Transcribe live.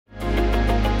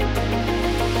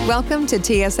Welcome to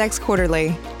TSX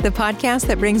Quarterly, the podcast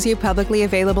that brings you publicly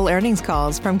available earnings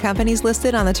calls from companies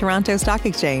listed on the Toronto Stock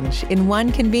Exchange in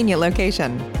one convenient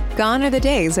location. Gone are the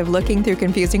days of looking through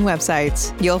confusing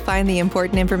websites. You'll find the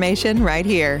important information right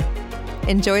here.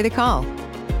 Enjoy the call.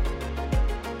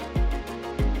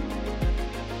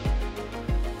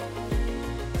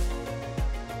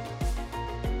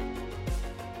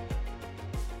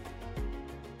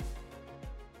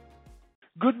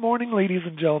 Good morning, ladies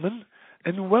and gentlemen,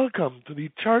 and welcome to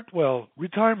the Chartwell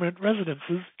Retirement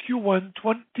Residences Q1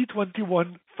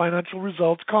 2021 Financial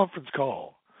Results Conference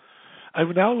Call. I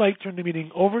would now like to turn the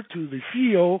meeting over to the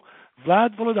CEO,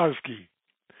 Vlad Volodarski.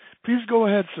 Please go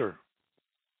ahead, sir.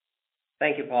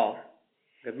 Thank you, Paul.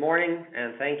 Good morning,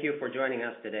 and thank you for joining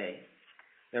us today.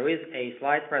 There is a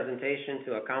slide presentation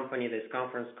to accompany this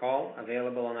conference call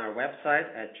available on our website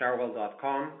at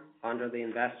chartwell.com under the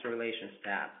Investor Relations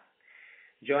tab.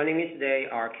 Joining me today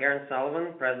are Karen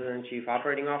Sullivan, President and Chief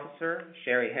Operating Officer,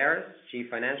 Sherry Harris, Chief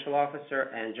Financial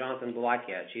Officer, and Jonathan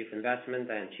Bulakia, Chief Investment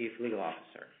and Chief Legal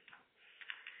Officer.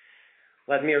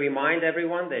 Let me remind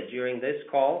everyone that during this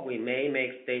call, we may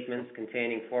make statements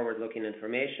containing forward-looking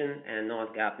information and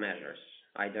non-GAAP measures.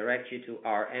 I direct you to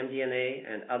our MD&A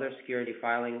and other security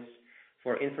filings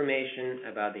for information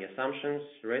about the assumptions,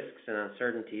 risks, and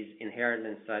uncertainties inherent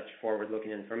in such forward-looking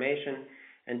information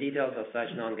and details of such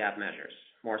non-GAAP measures.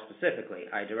 More specifically,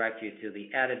 I direct you to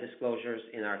the added disclosures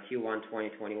in our Q1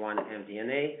 2021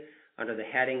 MD&A under the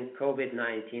heading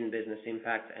COVID-19 Business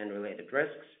Impact and Related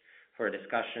Risks for a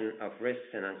discussion of risks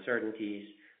and uncertainties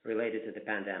related to the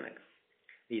pandemic.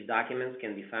 These documents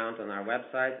can be found on our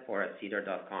website or at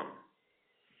sedar.com.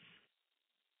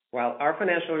 While our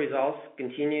financial results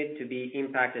continued to be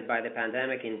impacted by the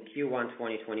pandemic in Q1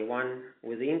 2021,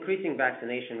 with the increasing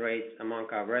vaccination rates among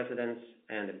our residents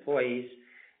and employees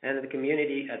and the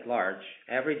community at large,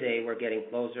 every day we're getting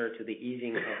closer to the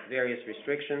easing of various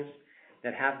restrictions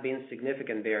that have been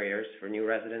significant barriers for new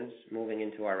residents moving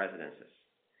into our residences.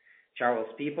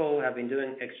 Chartwell's people have been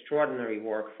doing extraordinary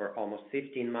work for almost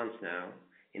 15 months now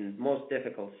in most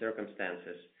difficult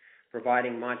circumstances,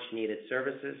 providing much-needed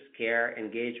services, care,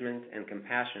 engagement, and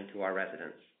compassion to our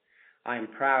residents. I am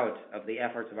proud of the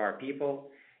efforts of our people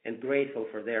and grateful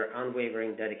for their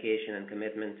unwavering dedication and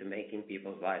commitment to making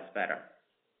people's lives better.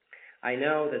 I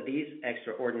know that these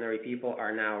extraordinary people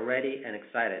are now ready and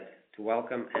excited to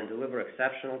welcome and deliver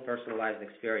exceptional personalized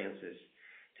experiences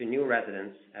to new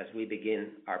residents as we begin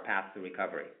our path to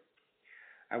recovery.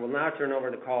 I will now turn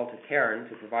over the call to Karen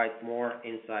to provide more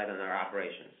insight on our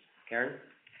operations. Karen?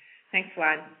 Thanks,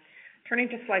 Vlad. Turning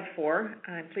to slide 4,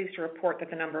 I'm pleased to report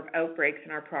that the number of outbreaks in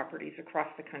our properties across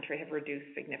the country have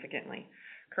reduced significantly.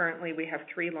 Currently, we have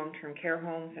 3 long-term care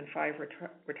homes and 5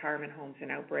 retirement homes in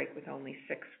outbreak with only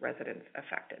 6 residents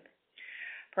affected.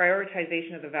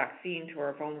 Prioritization of the vaccine to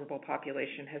our vulnerable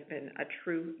population has been a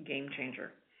true game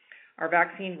changer. Our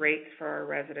vaccine rates for our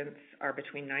residents are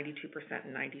between 92%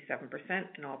 and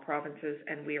 97% in all provinces,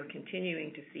 and we are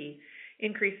continuing to see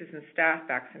increases in staff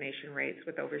vaccination rates,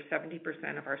 with over 70%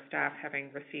 of our staff having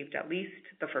received at least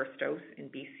the first dose in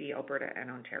BC, Alberta,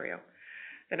 and Ontario.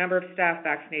 The number of staff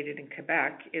vaccinated in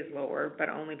Quebec is lower, but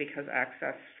only because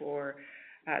access for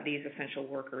these essential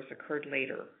workers occurred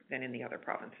later than in the other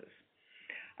provinces.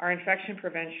 Our infection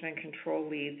prevention and control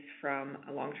leads from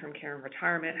long-term care and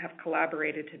retirement have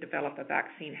collaborated to develop a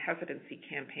vaccine hesitancy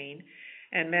campaign,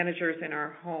 and managers in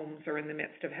our homes are in the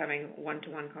midst of having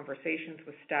one-to-one conversations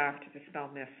with staff to dispel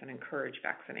myths and encourage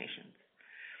vaccinations.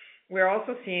 We're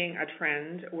also seeing a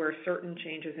trend where certain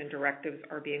changes in directives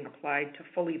are being applied to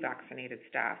fully vaccinated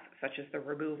staff, such as the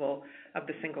removal of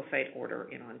the single-site order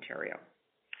in Ontario.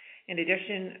 In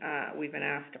addition, we've been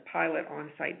asked to pilot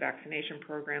on-site vaccination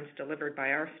programs delivered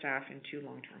by our staff in 2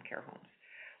 long-term care homes.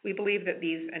 We believe that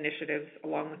these initiatives,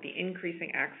 along with the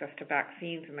increasing access to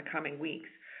vaccines in the coming weeks,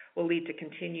 will lead to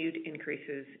continued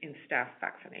increases in staff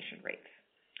vaccination rates.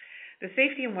 The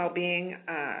safety and well-being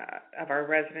of our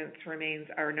residents remains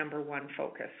our number one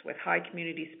focus, with high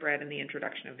community spread and the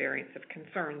introduction of variants of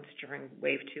concerns during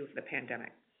wave 2 of the pandemic.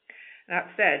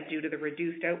 That said, due to the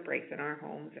reduced outbreaks in our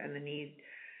homes and the need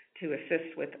to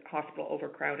assist with hospital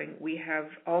overcrowding, we have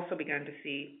also begun to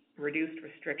see reduced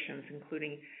restrictions,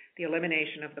 including the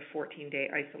elimination of the 14-day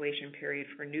isolation period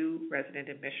for new resident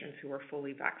admissions who are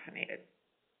fully vaccinated.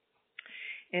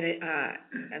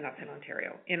 And that's in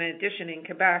Ontario. In addition, in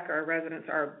Quebec, our residents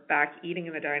are back eating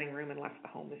in the dining room unless the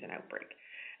home is in outbreak.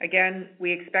 Again,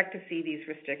 we expect to see these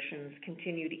restrictions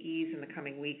continue to ease in the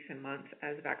coming weeks and months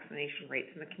as vaccination rates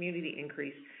in the community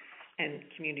increase and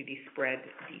community spread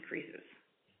decreases.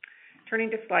 Turning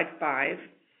to slide 5,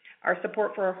 Our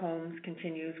support for our homes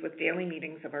continues with daily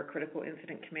meetings of our Critical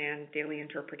Incident Command, daily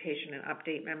interpretation and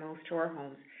update memos to our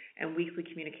homes, and weekly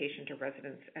communication to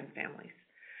residents and families.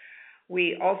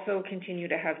 We also continue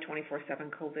to have 24/7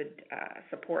 COVID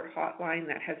support hotline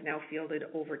that has now fielded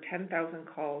over 10,000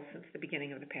 calls since the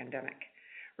beginning of the pandemic.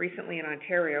 Recently in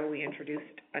Ontario, we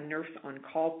introduced a nurse on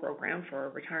call program for our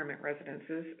retirement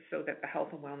residences so that the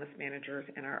health and wellness managers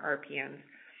and our RPNs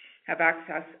have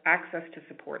access to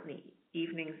support in the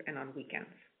evenings and on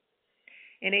weekends.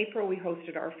 In April, we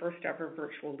hosted our first ever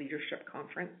virtual leadership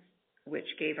conference,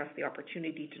 which gave us the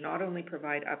opportunity to not only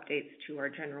provide updates to our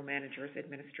general managers,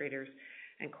 administrators,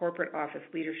 and corporate office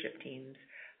leadership teams,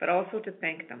 but also to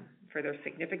thank them for their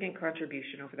significant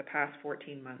contribution over the past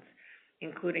 14 months,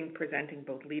 including presenting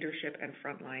both leadership and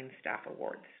frontline staff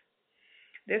awards.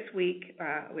 This week,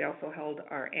 we also held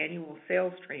our annual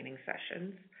sales training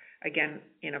sessions, again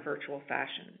in a virtual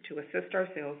fashion, to assist our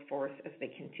sales force as they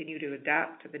continue to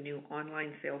adapt to the new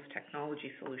online sales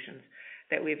technology solutions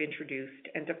that we've introduced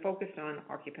and to focus on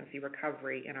occupancy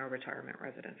recovery in our retirement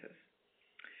residences.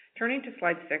 Turning to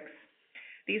slide 6,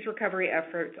 these recovery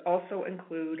efforts also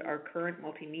include our current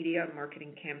multimedia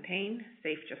marketing campaign,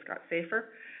 Safe Just Got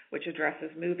Safer, which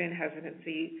addresses move-in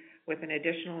hesitancy with an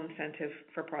additional incentive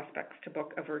for prospects to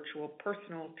book a virtual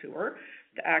personal tour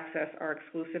to access our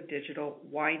exclusive digital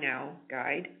Why Now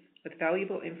guide with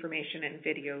valuable information and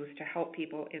videos to help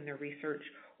people in their research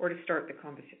or to start the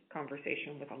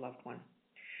conversation with a loved one.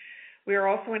 We are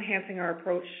also enhancing our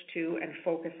approach to and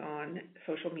focus on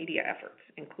social media efforts,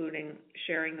 including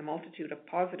sharing the multitude of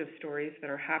positive stories that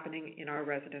are happening in our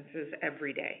residences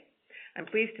every day. I'm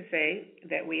pleased to say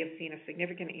that we have seen a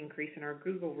significant increase in our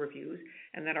Google reviews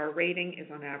and that our rating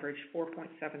is on average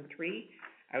 4.73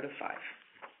 out of 5.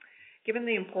 Given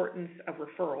the importance of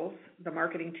referrals, the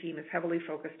marketing team is heavily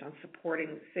focused on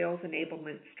supporting sales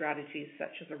enablement strategies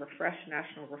such as a refreshed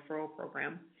national referral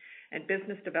program and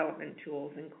business development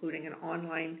tools, including an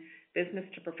online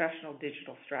business-to-professional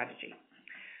digital strategy.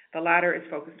 The latter is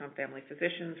focused on family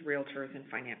physicians, realtors, and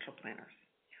financial planners.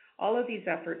 All of these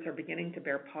efforts are beginning to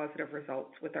bear positive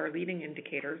results, with our leading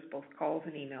indicators, both calls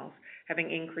and emails,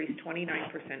 having increased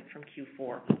 29% from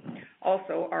Q4.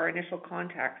 Also, our initial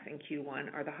contacts in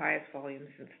Q1 are the highest volume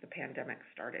since the pandemic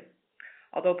started.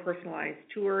 Although personalized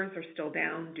tours are still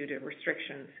down due to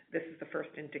restrictions, this is the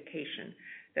first indication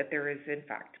that there is, in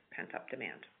fact, pent-up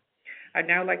demand. I'd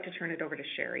now like to turn it over to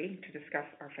Sherry to discuss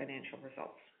our financial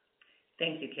results.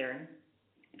 Thank you, Karen.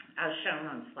 As shown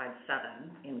on slide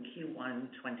 7, in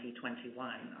Q1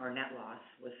 2021, our net loss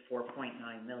was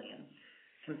 $4.9 million,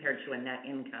 compared to a net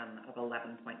income of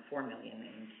 $11.4 million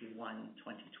in Q1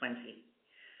 2020.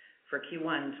 For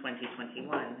Q1 2021,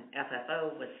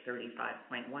 FFO was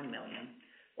 $35.1 million,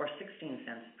 or 16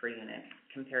 cents per unit,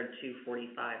 compared to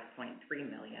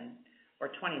 $45.3 million, or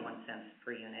 21 cents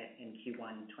per unit in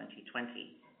Q1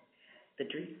 2020. The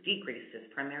decrease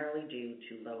is primarily due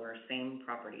to lower same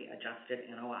property adjusted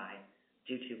NOI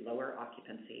due to lower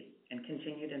occupancy and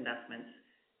continued investments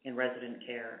in resident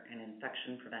care and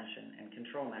infection prevention and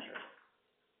control measures.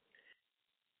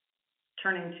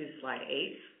 Turning to slide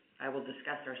 8, I will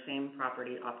discuss our same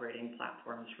property operating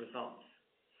platform's results.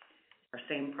 Our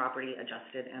same property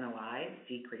adjusted NOI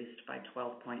decreased by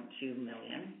 $12.2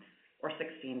 million, or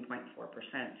 16.4%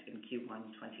 in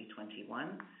Q1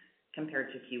 2021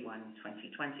 compared to Q1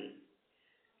 2020.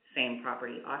 Same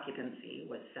property occupancy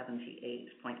was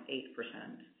 78.8%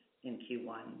 in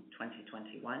Q1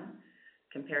 2021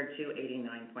 compared to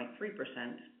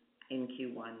 89.3% in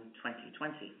Q1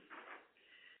 2020.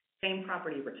 Same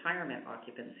property retirement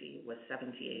occupancy was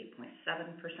 78.7%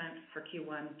 for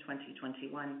Q1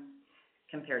 2021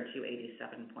 compared to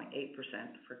 87.8%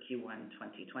 for Q1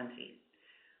 2020,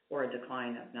 or a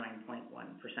decline of 9.1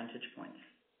 percentage points.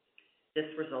 This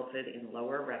resulted in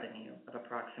lower revenue of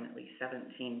approximately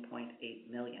 $17.8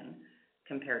 million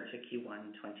compared to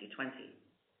Q1 2020.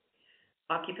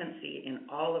 Occupancy in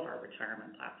all of our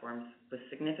retirement platforms was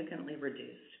significantly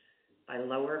reduced by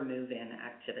lower move-in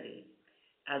activity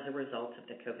as a result of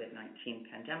the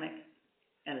COVID-19 pandemic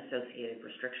and associated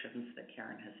restrictions that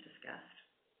Karen has discussed.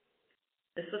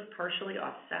 This was partially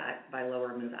offset by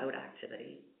lower move-out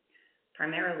activity,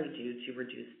 primarily due to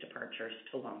reduced departures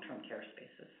to long-term care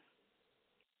spaces.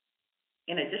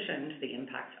 In addition to the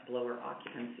impact of lower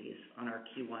occupancies on our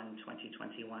Q1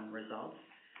 2021 results,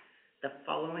 the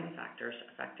following factors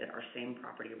affected our same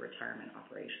property retirement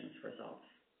operations results.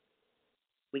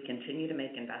 We continue to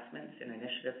make investments in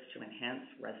initiatives to enhance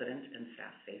resident and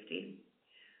staff safety.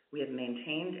 We have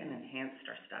maintained and enhanced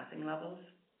our staffing levels,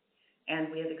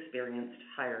 and we have experienced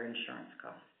higher insurance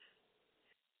costs.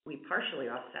 We partially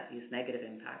offset these negative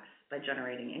impacts by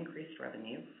generating increased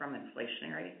revenue from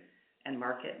inflationary and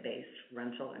market-based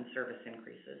rental and service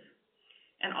increases,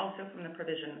 and also from the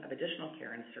provision of additional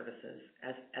care and services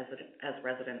as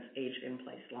residents age in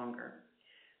place longer.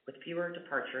 With fewer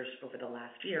departures over the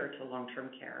last year to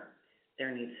long-term care,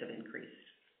 their needs have increased.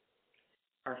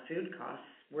 Our food costs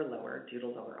were lower due to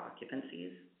lower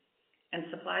occupancies, and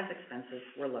supplies expenses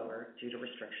were lower due to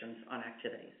restrictions on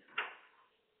activities.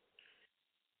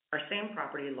 Our same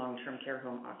property long-term care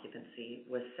home occupancy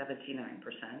was 79%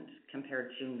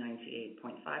 compared to 98.5%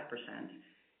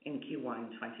 in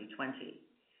Q1 2020,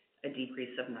 a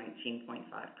decrease of 19.5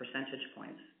 percentage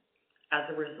points as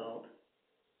a result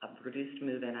of reduced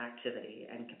move-in activity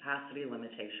and capacity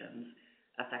limitations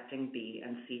affecting B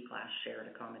and C class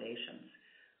shared accommodations,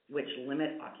 which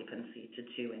limit occupancy to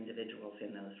 2 individuals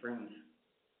in those rooms.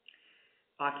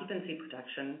 Occupancy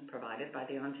protection provided by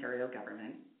the Ontario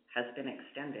government has been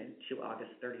extended to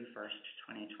August 31st,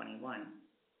 2021.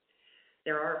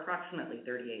 There are approximately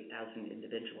 38,000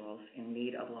 individuals in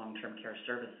need of long-term care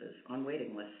services on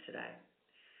waiting lists today.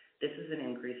 This is an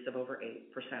increase of over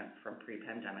 8% from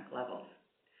pre-pandemic levels.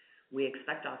 We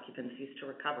expect occupancies to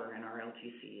recover in our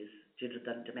LTCs due to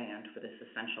the demand for this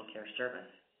essential care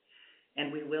service,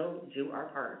 and we will do our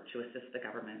part to assist the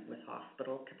government with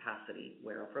hospital capacity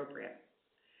where appropriate.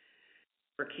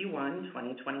 For Q1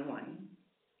 2021,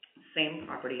 same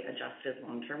property adjusted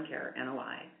long-term care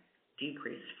NOI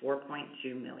decreased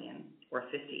 $4.2 million or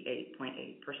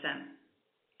 58.8%,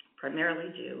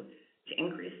 primarily due to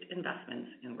increased investments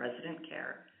in resident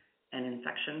care and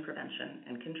infection prevention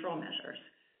and control measures,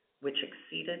 which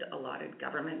exceeded allotted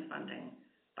government funding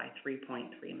by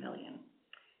 $3.3 million,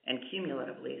 and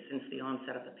cumulatively since the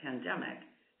onset of the pandemic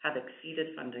have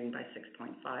exceeded funding by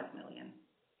 $6.5 million.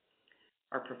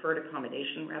 Our preferred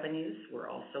accommodation revenues were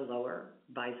also lower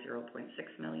by $0.6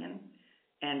 million,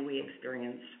 and we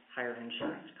experienced higher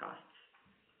insurance costs.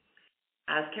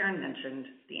 As Karen mentioned,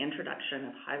 the introduction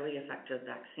of highly effective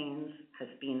vaccines has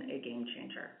been a game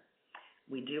changer.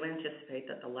 We do anticipate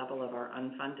that the level of our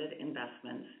unfunded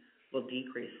investments will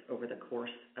decrease over the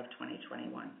course of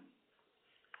 2021.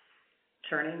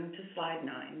 Turning to slide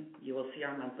 9, you will see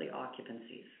our monthly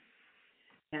occupancies.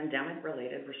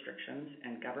 Pandemic-related restrictions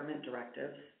and government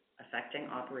directives affecting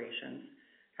operations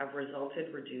have resulted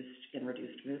in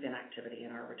reduced move-in activity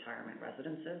in our retirement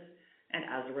residences, and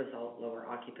as a result, lower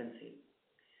occupancy.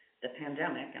 The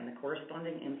pandemic and the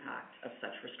corresponding impact of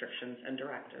such restrictions and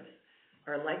directives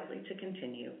are likely to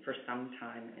continue for some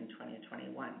time in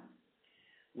 2021.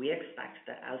 We expect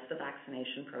that as the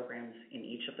vaccination programs in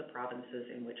each of the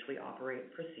provinces in which we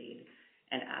operate proceed,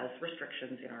 and as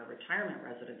restrictions in our retirement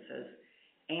residences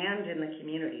and in the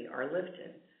community are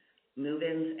lifted,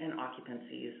 move-ins and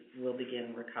occupancies will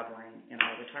begin recovering in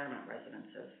our retirement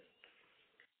residences.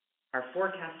 Our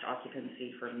forecast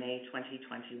occupancy for May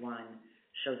 2021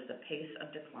 shows the pace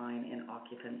of decline in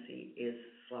occupancy is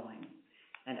slowing,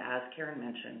 and as Karen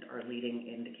mentioned, our leading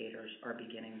indicators are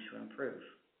beginning to improve.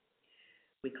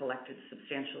 We collected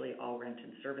substantially all rent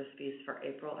and service fees for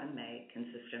April and May,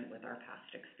 consistent with our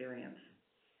past experience.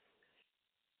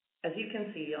 As you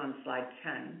can see on slide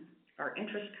 10, our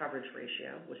interest coverage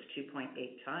ratio was 2.8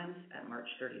 times at March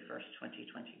 31st,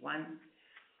 2021.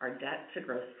 Our debt to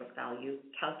gross book value,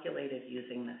 calculated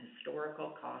using the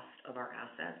historical cost of our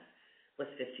assets, was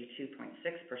 52.6%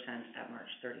 at March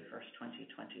 31st,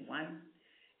 2021,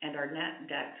 and our net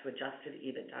debt to adjusted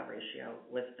EBITDA ratio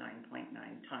was 9.9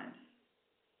 times.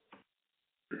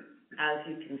 As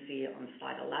you can see on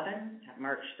slide 11, at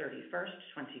March 31st,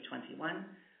 2021,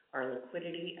 our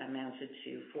liquidity amounted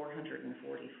to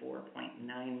 $444.9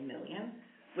 million,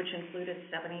 which included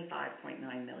 $75.9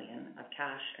 million of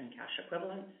cash and cash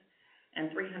equivalents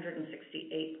and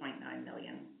 $368.9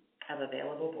 million of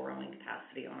available borrowing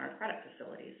capacity on our credit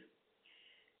facilities.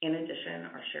 In addition,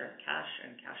 our share of cash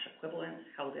and cash equivalents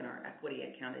held in our equity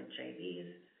accounted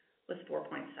JVs was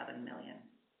 $4.7 million.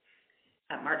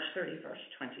 At March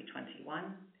 31st, 2021,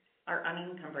 our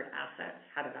unencumbered assets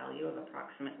had a value of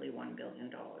approximately $1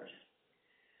 billion.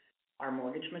 Our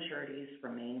mortgage maturities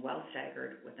remain well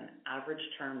staggered with an average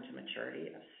term to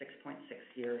maturity of 6.6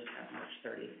 years at March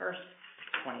 31st,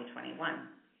 2021.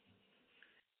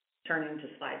 Turning to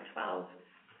slide 12,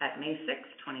 at May 6,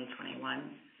 2021,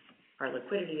 our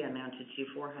liquidity amounted to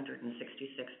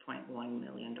 $466.1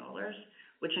 million,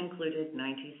 which included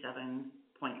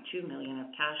 $97.2 million of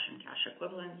cash and cash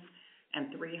equivalents and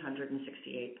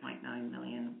 $368.9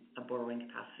 million of borrowing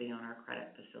capacity on our credit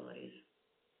facilities.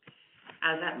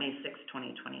 As at May 6,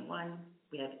 2021,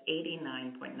 we have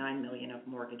 $89.9 million of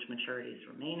mortgage maturities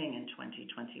remaining in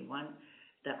 2021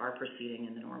 that are proceeding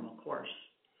in the normal course.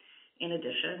 In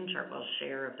addition, Chartwell's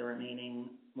share of the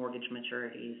remaining mortgage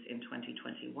maturities in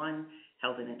 2021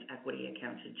 held in its equity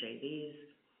accounted JVs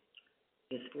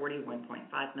is $41.5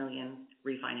 million,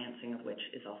 refinancing of which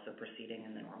is also proceeding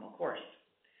in the normal course.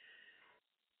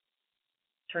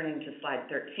 Turning to slide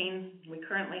 13, we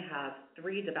currently have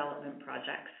 3 development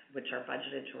projects which are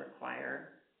budgeted to require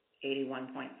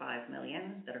 $81.5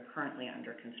 million that are currently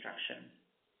under construction.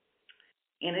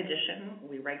 In addition,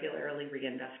 we regularly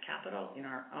reinvest capital in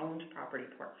our owned property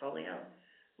portfolio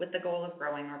with the goal of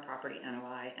growing our property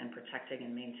NOI and protecting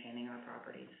and maintaining our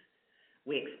properties.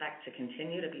 We expect to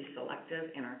continue to be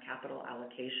selective in our capital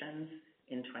allocations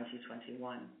in 2021.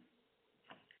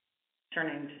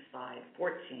 Turning to slide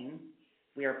 14,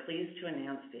 we are pleased to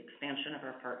announce the expansion of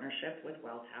our partnership with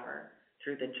Welltower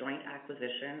through the joint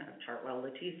acquisition of Chartwell Le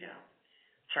Teasdale.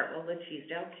 Chartwell Le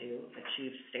Teasdale 2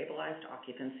 achieved stabilized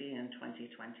occupancy in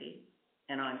 2020,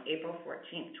 and on April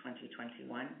 14, 2021,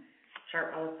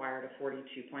 Chartwell acquired a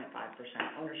 42.5%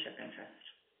 ownership interest.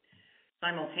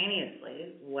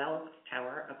 Simultaneously,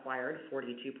 Welltower acquired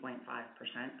 42.5%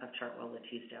 of Chartwell Le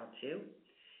Teasdale 2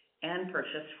 and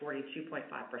purchased 42.5%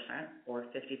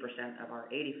 or 50% of our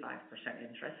 85%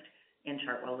 interest in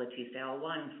Chartwell Le Teasdale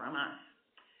 1 from us.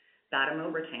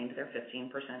 Batimo retained their 15%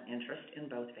 interest in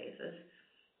both phases,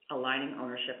 aligning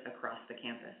ownership across the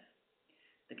campus.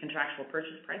 The contractual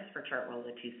purchase price for Chartwell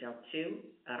Le Teasdale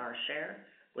 2 at our share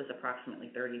was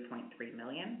approximately $30.3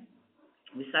 million.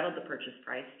 We settled the purchase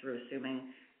price through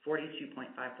assuming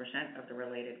 42.5% of the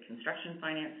related construction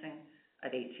financing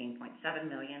of $18.7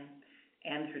 million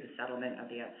and through the settlement of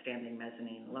the outstanding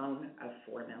mezzanine loan of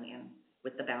 $4 million,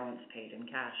 with the balance paid in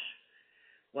cash.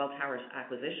 Welltower's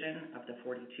acquisition of the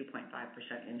 42.5%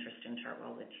 interest in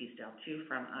Chartwell Le Teasdale 2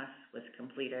 from us was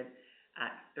completed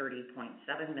at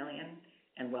 $30.7 million,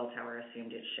 and Welltower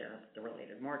assumed its share of the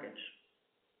related mortgage.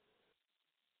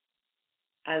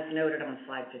 As noted on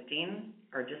slide 15,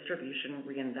 our distribution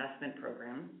reinvestment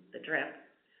program, the DRIP,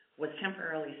 was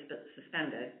temporarily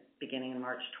suspended beginning in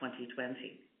March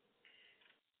 2020.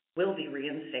 Will be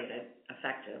reinstated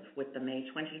effective with the May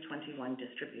 2021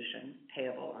 distribution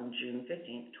payable on June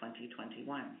 15, 2021.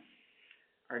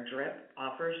 Our DRIP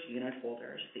offers unit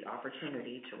holders the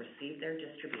opportunity to receive their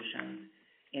distributions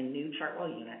in new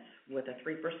Chartwell units with a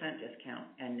 3% discount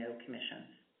and no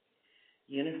commissions.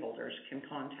 Unit holders can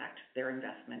contact their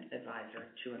investment advisor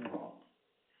to enroll.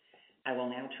 I will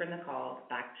now turn the call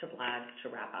back to Vlad to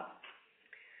wrap up.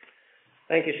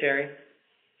 Thank you, Sherry.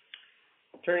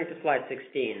 Turning to slide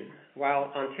 16,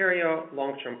 while Ontario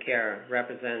long-term care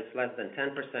represents less than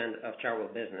 10% of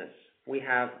Chartwell business, we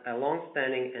have a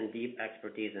long-standing and deep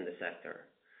expertise in the sector.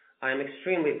 I am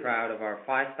extremely proud of our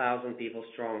 5,000 people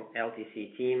strong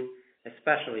LTC team,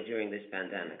 especially during this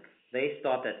pandemic. They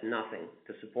stopped at nothing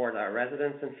to support our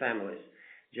residents and families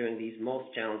during these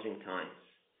most challenging times.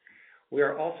 We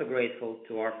are also grateful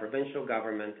to our provincial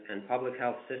government and public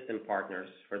health system partners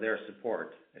for their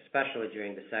support, especially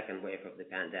during the second wave of the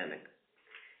pandemic.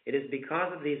 It is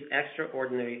because of these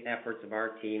extraordinary efforts of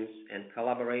our teams and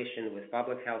collaboration with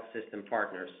public health system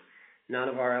partners, none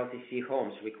of our LTC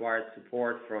homes required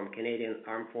support from Canadian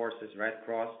Armed Forces, Red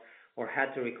Cross, or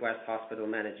had to request hospital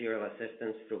managerial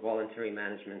assistance through voluntary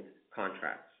management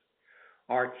contracts.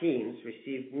 Our teams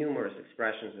received numerous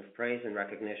expressions of praise and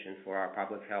recognition for our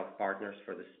public health partners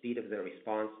for the speed of their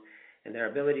response and their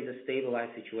ability to stabilize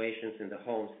situations in the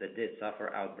homes that did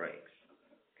suffer outbreaks.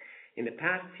 In the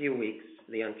past few weeks,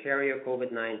 the Ontario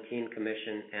COVID-19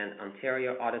 Commission and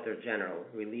Ontario Auditor General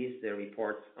released their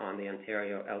reports on the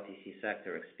Ontario LTC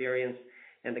sector experience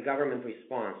and the government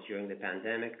response during the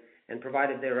pandemic and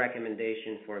provided their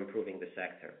recommendation for improving the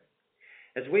sector.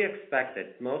 As we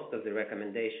expected, most of the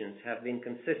recommendations have been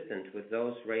consistent with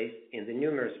those raised in the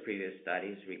numerous previous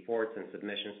studies, reports, and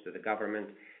submissions to the government,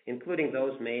 including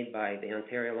those made by the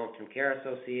Ontario Long-Term Care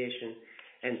Association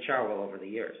and Chartwell over the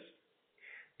years.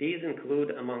 These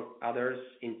include, among others,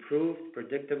 improved,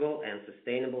 predictable, and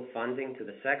sustainable funding to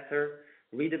the sector,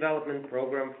 redevelopment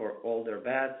program for older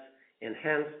beds,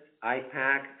 enhanced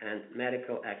IPAC and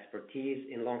medical expertise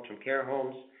in long-term care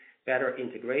homes, better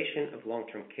integration of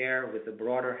long-term care with the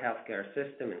broader healthcare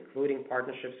system, including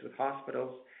partnerships with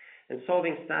hospitals, and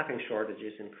solving staffing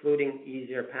shortages, including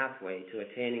easier pathway to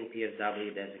attaining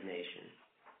PSW designation.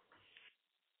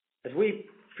 As we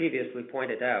previously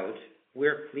pointed out,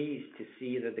 we're pleased to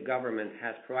see that the government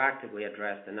has proactively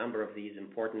addressed a number of these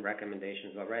important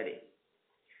recommendations already.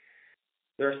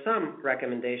 There are some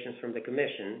recommendations from the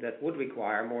Commission that would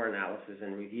require more analysis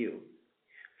and review.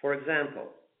 For example,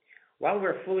 while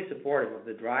we're fully supportive of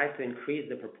the drive to increase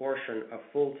the proportion of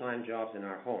full-time jobs in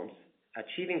our homes,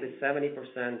 achieving the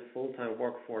 70% full-time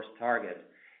workforce target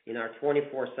in our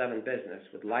 24/7 business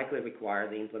would likely require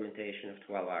the implementation of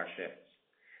 12-hour shifts.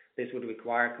 This would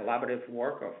require collaborative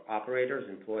work of operators,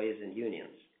 employees, and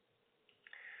unions.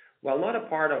 While not a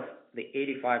part of the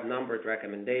 85 numbered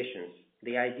recommendations,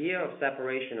 the idea of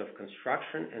separation of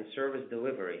construction and service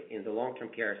delivery in the long-term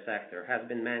care sector has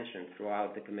been mentioned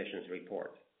throughout the Commission's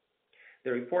report.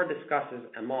 The report discusses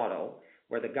a model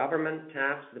where the government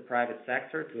taps the private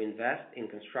sector to invest in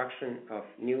construction of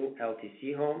new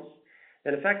LTC homes,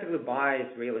 then effectively buys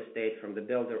real estate from the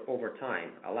builder over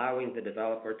time, allowing the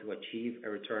developer to achieve a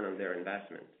return on their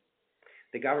investment.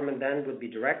 The government then would be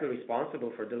directly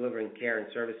responsible for delivering care and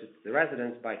services to the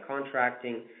residents by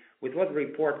contracting with what the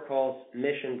report calls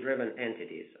mission-driven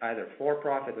entities, either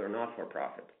for-profit or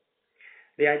not-for-profit.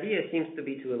 The idea seems to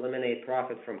be to eliminate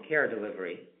profit from care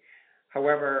delivery.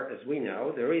 However, as we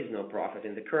know, there is no profit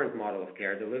in the current model of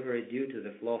care delivery due to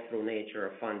the flow-through nature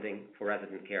of funding for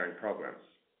resident care and programs.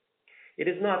 It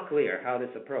is not clear how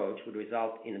this approach would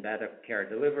result in better care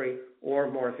delivery or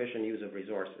more efficient use of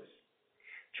resources.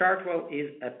 Chartwell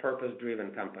is a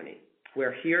purpose-driven company.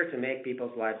 We're here to make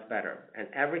people's lives better, and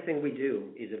everything we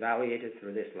do is evaluated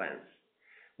through this lens.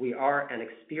 We are an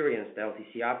experienced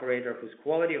LTC operator whose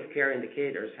quality of care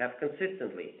indicators have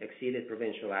consistently exceeded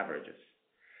provincial averages.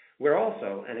 We're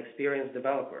also an experienced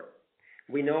developer.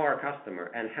 We know our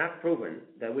customer and have proven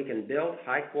that we can build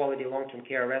high-quality long-term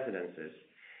care residences.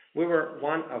 We were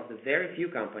one of the very few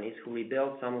companies who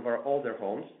rebuilt some of our older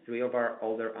homes, 3 of our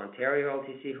older Ontario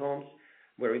LTC homes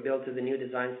were rebuilt to the new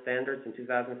design standards in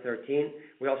 2013.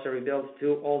 We also rebuilt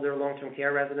 2 older long-term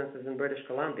care residences in British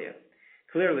Columbia.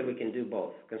 Clearly, we can do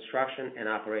both construction and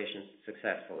operations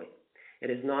successfully. It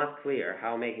is not clear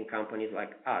how making companies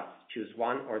like us choose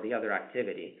one or the other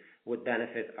activity would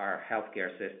benefit our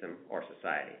healthcare system or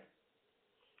society.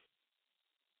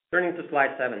 Turning to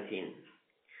slide 17.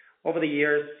 Over the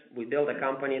years, we built a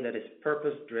company that is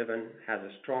purpose-driven, has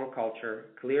a strong culture,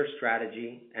 clear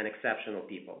strategy, and exceptional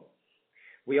people.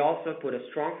 We also put a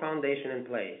strong foundation in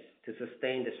place to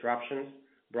sustain disruptions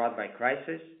brought by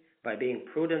crisis by being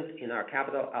prudent in our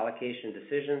capital allocation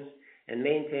decisions and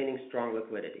maintaining strong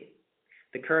liquidity.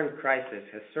 The current crisis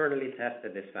has certainly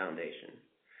tested this foundation.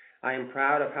 I am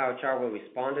proud of how Chartwell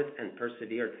responded and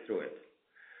persevered through it.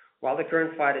 While the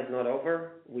current fight is not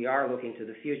over, we are looking to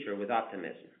the future with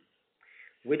optimism.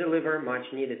 We deliver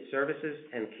much-needed services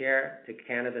and care to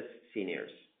Canada's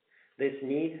seniors. This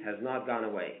need has not gone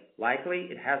away. Likely,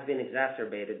 it has been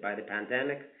exacerbated by the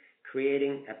pandemic,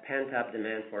 creating a pent-up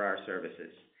demand for our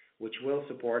services, which will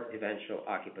support eventual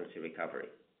occupancy recovery.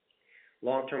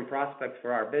 Long-term prospects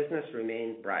for our business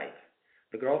remain bright.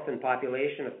 The growth in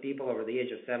population of people over the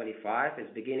age of 75 is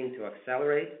beginning to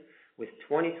accelerate, with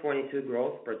 2022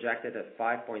 growth projected at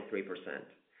 5.3%.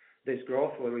 This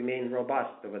growth will remain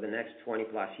robust over the next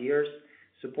 20-plus years,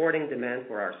 supporting demand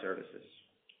for our services.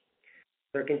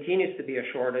 There continues to be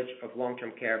a shortage of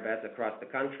long-term care beds across the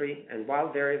country, and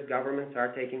while various governments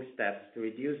are taking steps to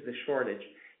reduce the shortage,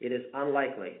 it is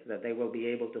unlikely that they will be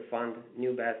able to fund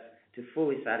new beds to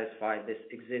fully satisfy this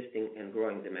existing and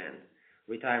growing demand.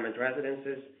 Retirement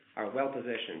residences are well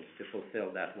positioned to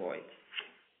fulfill that void.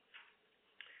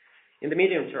 In the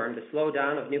medium term, the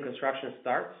slowdown of new construction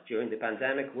starts during the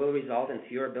pandemic will result in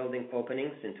fewer building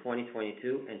openings in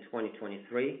 2022 and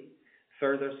 2023,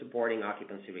 further supporting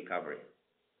occupancy recovery.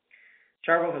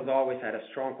 Chartwell has always had a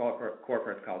strong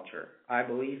corporate culture. I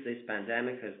believe this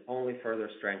pandemic has only further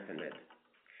strengthened it.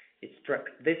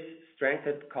 This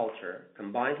strengthened culture,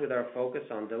 combined with our focus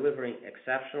on delivering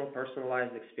exceptional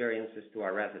personalized experiences to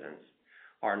our residents,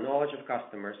 our knowledge of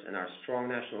customers, and our strong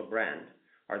national brand,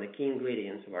 are the key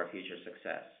ingredients of our future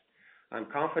success. I'm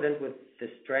confident with the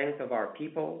strength of our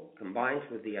people, combined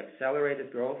with the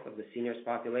accelerated growth of the seniors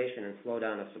population and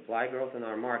slowdown of supply growth in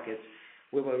our markets,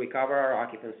 we will recover our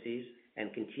occupancies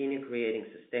and continue creating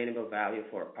sustainable value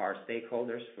for our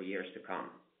stakeholders for years to come.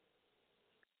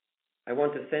 I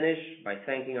want to finish by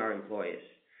thanking our employees,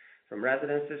 from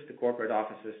residences to corporate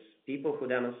offices, people who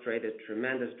demonstrated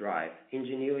tremendous drive,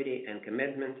 ingenuity, and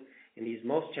commitment in these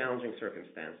most challenging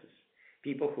circumstances.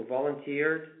 People who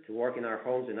volunteered to work in our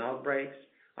homes in outbreaks,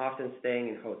 often staying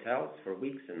in hotels for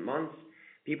weeks and months.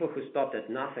 People who stopped at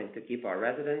nothing to keep our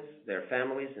residents, their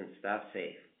families, and staff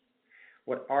safe.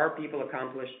 What our people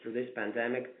accomplished through this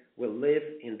pandemic will live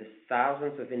in the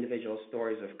thousands of individual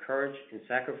stories of courage and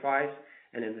sacrifice,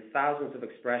 and in the thousands of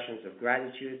expressions of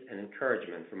gratitude and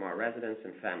encouragement from our residents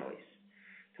and families.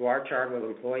 To our Chartwell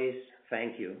employees,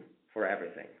 thank you for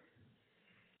everything.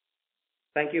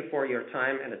 Thank you for your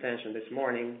time and attention this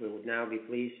morning. We would now be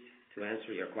pleased to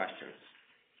answer your questions.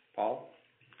 Paul?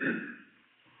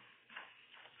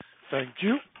 Thank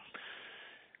you.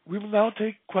 We will now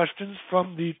take questions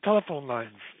from the telephone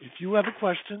lines. If you have a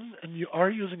question and you are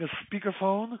using a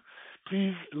speakerphone,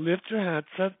 please lift your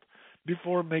handset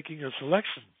before making your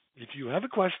selection. If you have a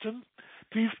question,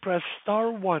 please press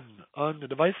star 1 on the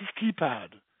device's keypad.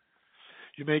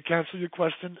 You may cancel your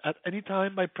question at any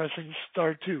time by pressing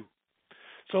star 2.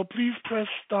 So please press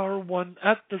star 1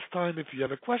 at this time if you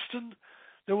have a question.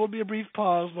 There will be a brief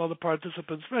pause while the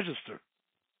participants register.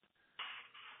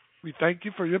 We thank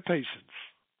you for your patience.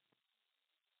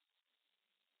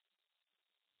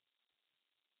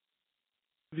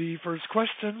 The first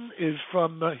question is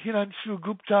from Himanshu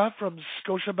Gupta from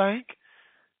Scotiabank.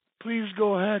 Please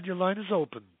go ahead. Your line is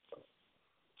open.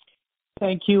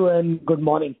 Thank you and good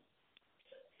morning.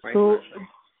 Right.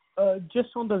 Just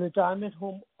on the retirement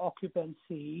home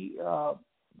occupancy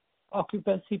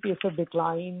pace of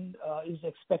decline is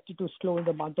expected to slow in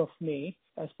the month of May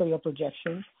as per your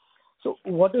projection. So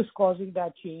what is causing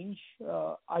that change?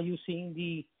 Are you seeing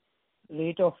the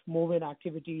rate of move-in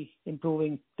activity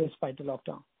improving despite the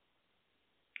lockdown?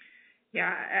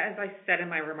 Yeah, as I said in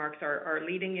my remarks, our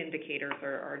leading indicators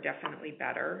are definitely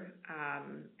better.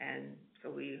 And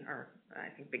so we are, I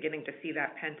think, beginning to see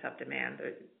that pent-up demand.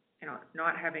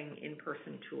 Not having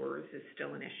in-person tours is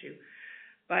still an issue.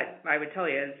 But I would tell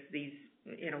you, as these,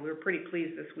 we were pretty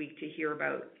pleased this week to hear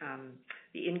about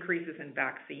the increases in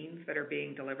vaccines that are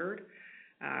being delivered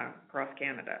across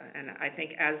Canada. And I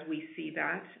think as we see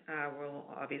that, we'll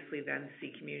obviously then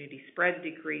see community spread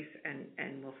decrease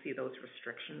and we'll see those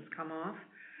restrictions come off.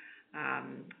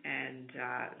 And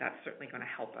that's certainly going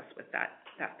to help us with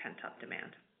that pent-up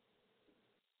demand.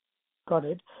 Got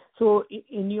it. So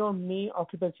in your May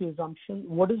occupancy assumption,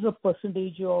 what is the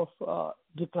percentage of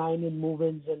decline in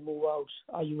move-ins and move-outs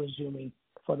are you assuming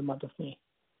for the month of May?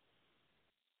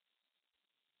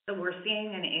 So we're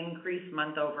seeing an increase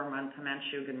month over month,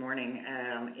 Himanshu, good morning,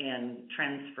 in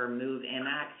trends for move-in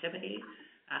activity.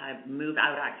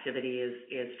 Move-out activity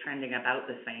is trending about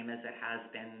the same as it has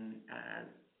been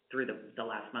through the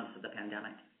last months of the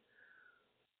pandemic.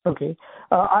 Okay.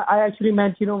 I actually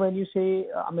meant, when you say,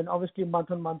 obviously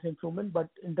month-on-month improvement, but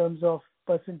in terms of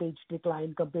percentage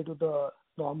decline compared to the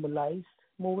normalized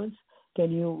movements,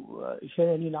 can you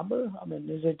share any number?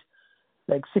 Is it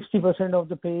like 60% of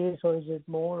the pace, or is it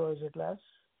more, or is it less?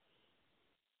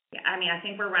 Yeah, I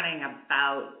think we're running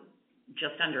about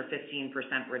just under 15%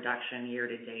 reduction year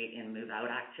to date in move-out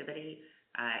activity,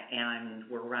 and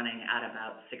we're running at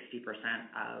about 60%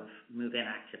 of move-in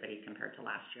activity compared to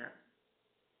last year.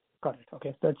 Got it.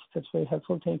 Okay, that's very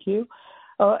helpful. Thank you.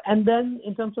 And then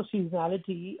in terms of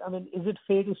seasonality, is it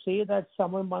fair to say that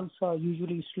summer months are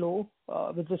usually slow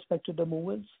with respect to the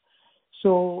movements?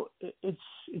 So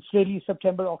it's really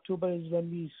September, October is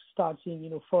when we start seeing,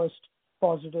 first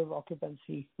positive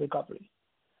occupancy recovery.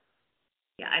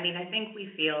 Yeah, I think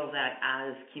we feel that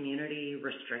as community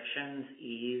restrictions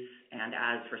ease and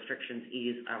as restrictions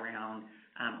ease around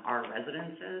our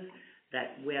residences,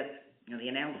 that with the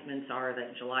announcements are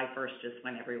that July 1st is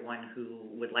when everyone who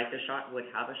would like a shot would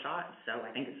have a shot. So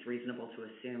I think it's reasonable to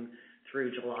assume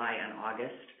through July and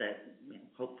August that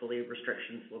hopefully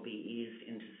restrictions will be eased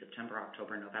into September,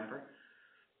 October, November.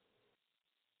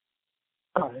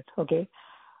 Got it. Okay,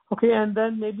 and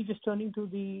then maybe just turning to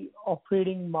the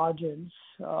operating margins.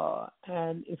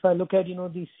 And if I look at,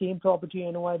 the same property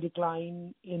NOI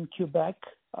decline in Quebec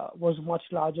was much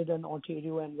larger than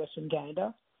Ontario and Western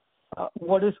Canada.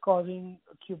 What is causing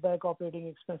Quebec operating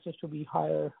expenses to be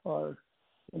higher, or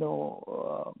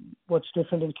what's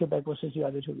different in Quebec versus the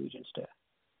other two regions there?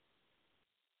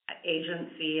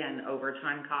 Agency and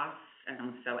overtime costs.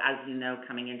 So as you know,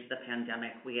 coming into the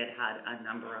pandemic, we had a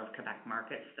number of Quebec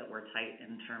markets that were tight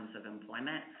in terms of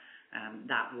employment.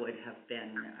 That would have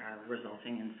been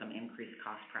resulting in some increased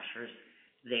cost pressures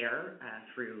there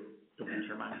through the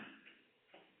winter months.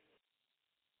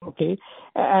 Okay.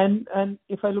 And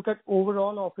if I look at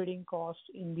overall operating costs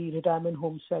in the retirement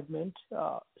home segment,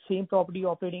 same property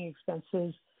operating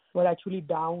expenses were actually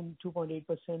down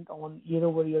 2.8% on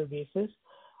year-over-year basis.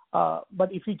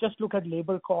 But if you just look at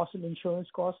labor costs and insurance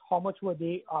costs, how much were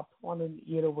they up on a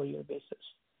year-over-year basis?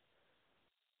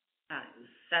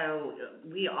 So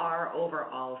we are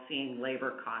overall seeing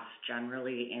labor costs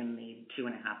generally in the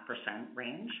 2.5%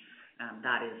 range.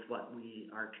 That is what we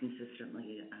are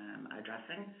consistently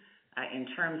addressing. In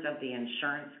terms of the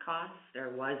insurance costs, there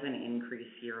was an increase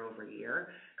year over year.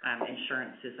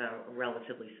 Insurance is a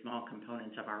relatively small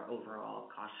component of our overall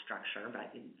cost structure, but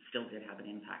it still did have an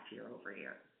impact year over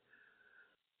year.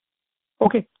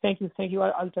 Okay, thank you.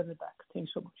 I'll turn it back.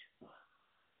 Thanks so much.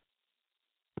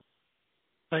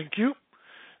 Thank you.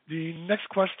 The next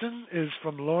question is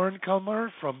from Lauren Kalmar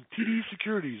from TD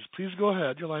Securities. Please go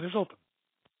ahead. Your line is open.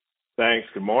 Thanks.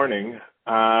 Good morning.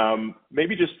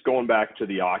 Maybe just going back to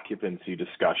the occupancy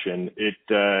discussion,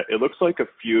 it looks like a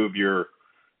few of your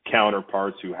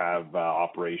counterparts who have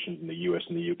operations in the U.S.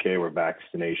 and the U.K. where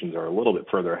vaccinations are a little bit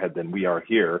further ahead than we are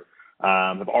here,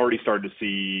 have already started to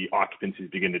see occupancies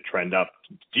begin to trend up.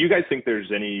 Do you guys think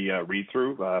there's any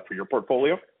read-through for your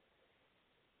portfolio?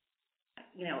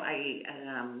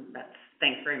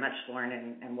 Thanks very much,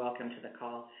 Lauren, and welcome to the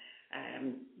call.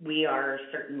 We are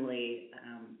certainly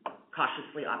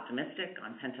cautiously optimistic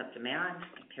on pent-up demand.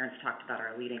 Terrence talked about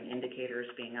our leading indicators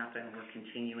being up, and we're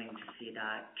continuing to see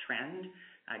that trend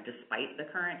despite the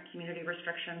current community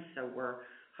restrictions. So we're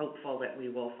hopeful that we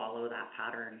will follow that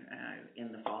pattern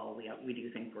in the fall. We do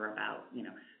think we're about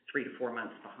 3 to 4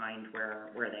 months behind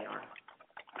where they are.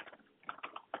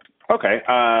 Okay,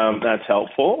 that's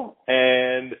helpful.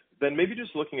 And then maybe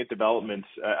just looking at developments,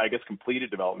 I guess completed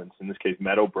developments, in this case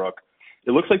Meadowbrook,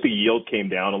 it looks like the yield came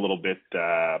down a little bit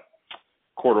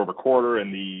quarter over quarter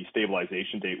and the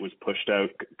stabilization date was pushed out.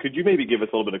 Could you maybe give us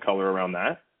a little bit of color around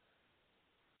that?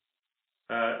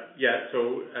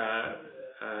 So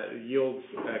yields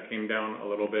came down a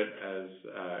little bit as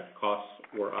costs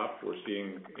were up. We're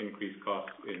seeing increased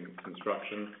costs in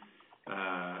construction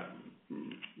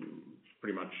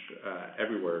pretty much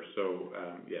everywhere. So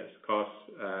yes, costs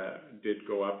did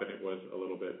go up and it was a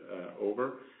little bit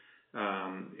over.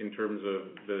 In terms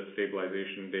of the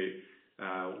stabilization date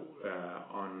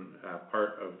on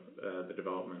part of the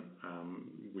development,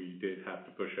 we did have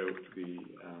to push out the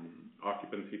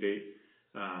occupancy date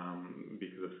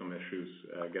because of some issues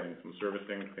getting some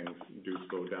servicing. Things do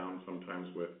slow down sometimes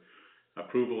with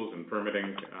approvals and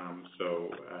permitting, so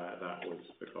that was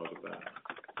the cause of that.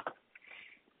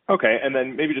 Okay, and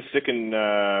then maybe just sticking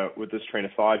with this train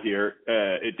of thought here,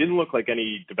 it didn't look like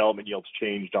any development yields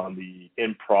changed on the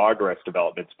in-progress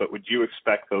developments, but would you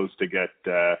expect those to get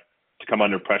to come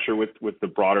under pressure with the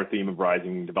broader theme of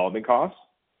rising development costs?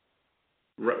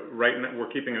 Right now,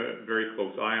 we're keeping a very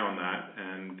close eye on that,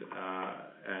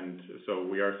 and so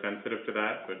we are sensitive to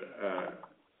that.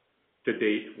 But to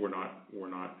date, we're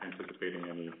not anticipating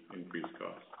any increased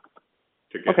costs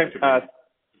to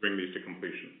bring these to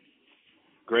completion.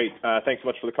 Great. Thanks so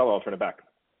much for the call. I'll turn it back.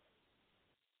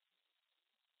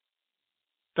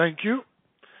 Thank you.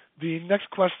 The next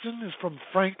question is from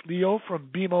Frank Leo from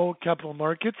BMO Capital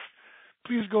Markets.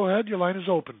 Please go ahead. Your line is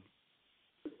open.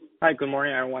 Hi, good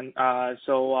morning, everyone.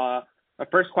 My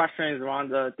first question is around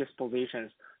the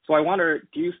dispositions. So I wonder,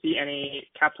 do you see any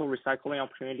capital recycling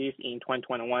opportunities in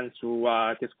 2021 through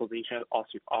disposition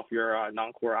of your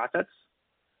non-core assets?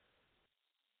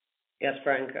 Yes,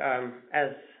 Frank. As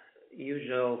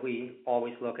usual, we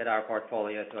always look at our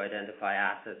portfolio to identify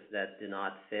assets that do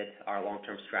not fit our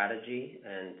long-term strategy,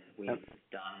 and we've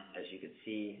done, as you can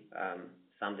see,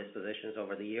 some dispositions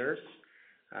over the years.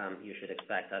 You should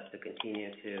expect us to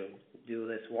continue to do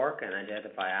this work and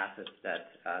identify assets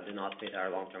that do not fit our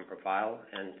long-term profile,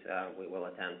 and we will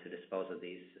attempt to dispose of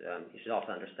these. You should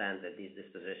also understand that these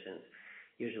dispositions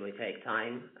usually take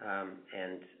time,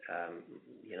 and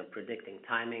predicting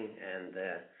timing and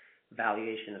the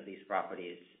valuation of these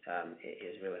properties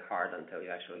is really hard until you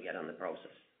actually get on the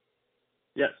process.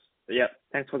 Yes. Yeah.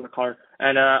 Thanks for the color.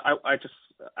 And I just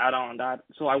add on that.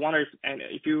 So I wonder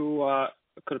if you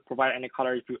could provide any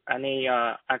color, any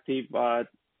active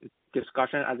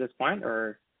discussion at this point,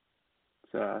 or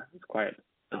it's quiet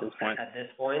at this point? At this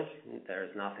point, there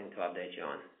is nothing to update you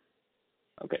on.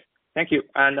 Okay. Thank you.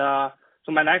 And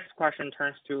so my next question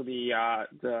turns to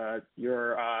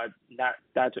your net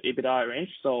debt to EBITDA range.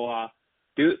 So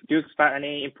do you expect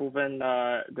any improvement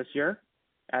this year?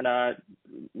 And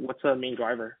what's the main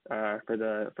driver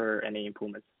for any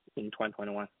improvements in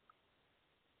 2021?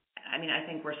 I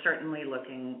think we're certainly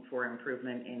looking for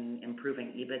improvement in improving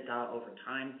EBITDA over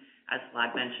time. As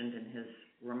Vlad mentioned in his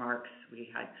remarks, we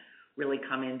had really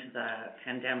come into the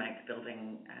pandemic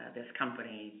building this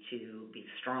company to be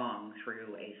strong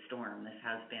through a storm. This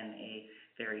has been a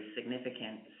very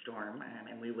significant storm,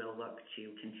 and we will look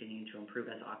to continue to improve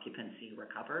as occupancy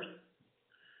recovers.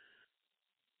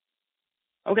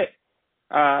 Okay.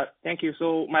 Thank you.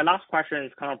 So my last question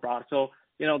is kind of broad. So,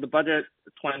 the budget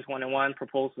 2021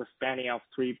 proposed the spending of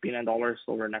 $3 billion over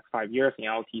the next 5 years in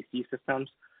LTC systems.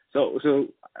 So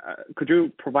could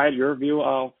you provide your view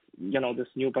of, this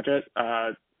new budget,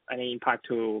 any impact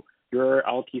to your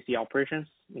LTC operations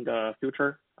in the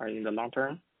future or in the long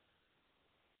term?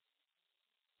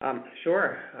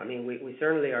 Sure. I mean, we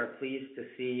certainly are pleased to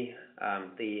see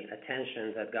the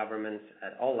attention that governments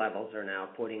at all levels are now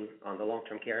putting on the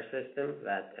long-term care system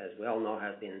that, as we all know,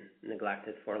 has been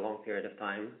neglected for a long period of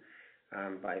time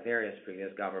by various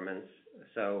previous governments.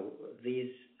 So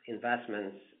these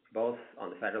investments, both on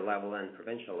the federal level and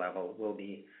provincial level, will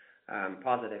be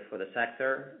positive for the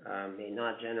sector, may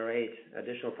not generate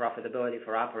additional profitability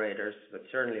for operators, but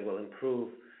certainly will improve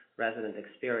resident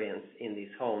experience in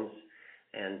these homes.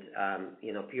 And,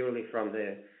 purely from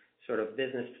the sort of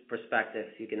business perspective,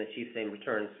 you can achieve same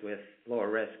returns with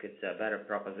lower risk. It's a better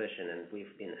proposition, and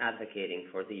we've been advocating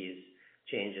for these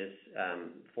changes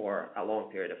for a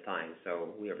long period of time.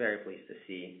 So we are very pleased to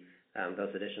see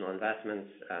those additional investments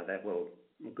that will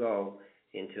go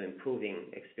into improving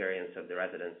experience of the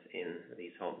residents in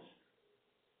these homes.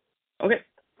 Okay.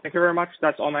 Thank you very much.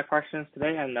 That's all my questions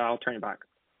today, and I'll turn it back.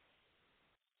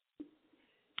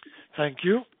 Thank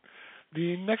you.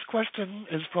 The next question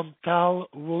is from Tal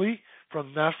Woolley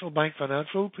from National Bank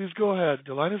Financial. Please go ahead.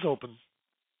 The line is open.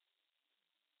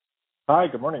 Hi,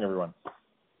 good morning, everyone.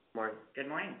 Morning. Good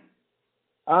morning.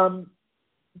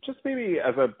 Just maybe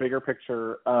as a bigger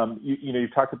picture, you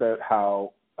talked about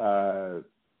how,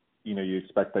 you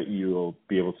expect that you'll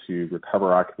be able to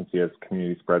recover occupancy as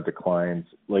community spread declines.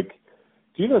 Like,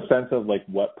 do you have a sense of like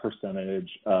what percentage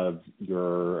of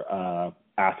your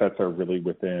assets are really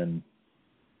within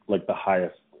like the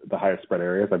highest spread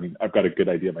areas? I mean, I've got a good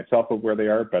idea myself of where they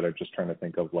are, but I'm just trying to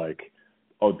think of like,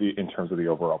 in terms of the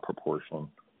overall proportion.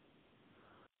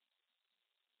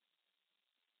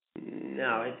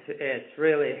 No, it's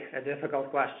really a difficult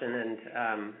question,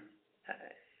 and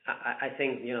I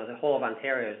think the whole of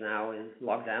Ontario is now in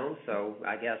lockdown. So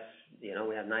I guess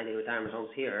we have 90 retirement homes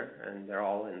here, and they're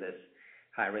all in this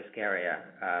high risk area.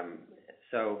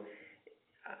 So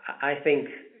I think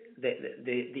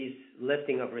these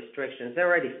lifting of restrictions, they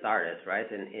already started, right?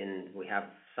 And we have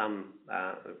some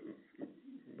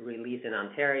release in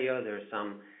Ontario. There's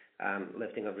some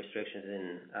lifting of restrictions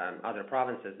in other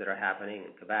provinces that are happening,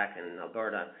 in Quebec and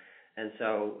Alberta. And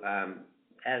so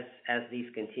as these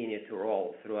continue to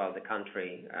roll throughout the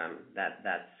country,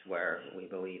 that's where we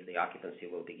believe the occupancy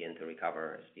will begin to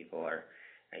recover as people are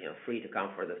free to come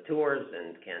for the tours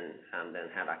and can then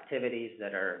have activities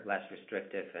that are less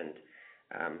restrictive and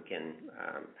can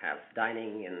have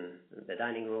dining in the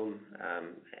dining room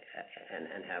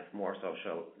and have more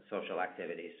social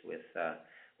activities with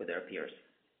their peers.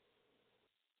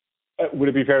 Would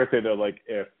it be fair to say though, like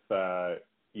if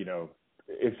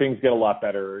things get a lot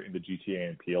better in the GTA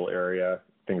and Peel area,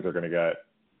 things are going to get,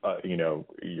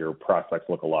 your prospects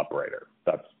look a lot brighter.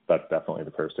 That's definitely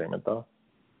the fair statement though.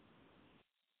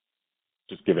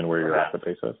 Just given where your asset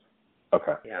base is.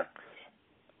 Okay. Yeah.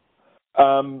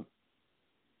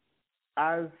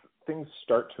 As things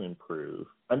start to improve,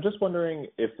 I'm just wondering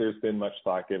if there's been much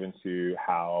thought given to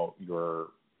how your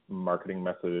marketing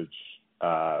message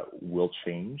will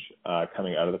change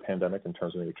coming out of the pandemic in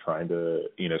terms of maybe trying to,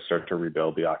 start to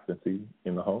rebuild the occupancy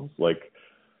in the homes? Like,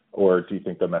 or do you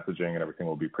think the messaging and everything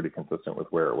will be pretty consistent with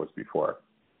where it was before?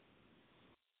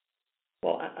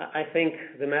 Well, I think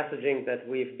the messaging that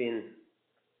we've been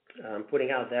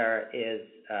putting out there is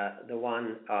the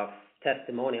one of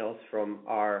testimonials from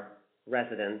our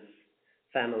residents,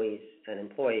 families, and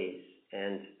employees.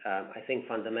 And I think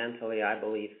fundamentally, I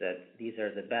believe that these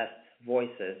are the best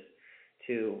voices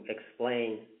to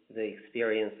explain the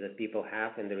experience that people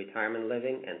have in the retirement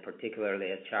living, and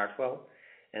particularly at Chartwell.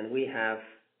 And we have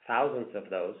thousands of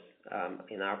those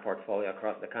in our portfolio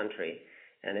across the country.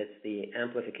 And it's the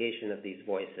amplification of these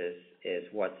voices is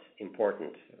what's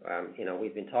important.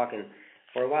 We've been talking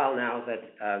for a while now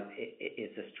that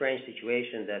it's a strange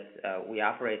situation that we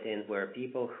operate in, where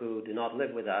people who do not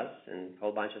live with us, and a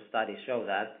whole bunch of studies show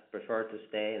that, prefer to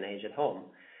stay and age at home.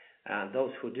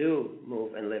 Those who do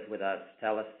move and live with us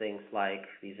tell us things like,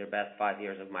 these are best 5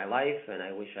 years of my life, and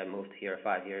I wish I moved here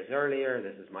 5 years earlier.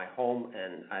 This is my home,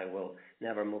 and I will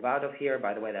never move out of here.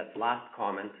 By the way, that last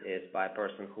comment is by a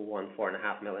person who won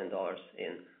 $4.5 million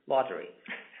in lottery.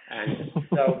 And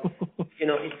so,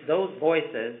 it's those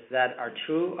voices that are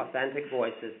true, authentic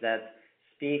voices that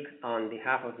speak on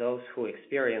behalf of those who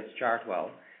experience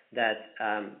Chartwell that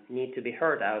need to be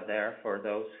heard out there for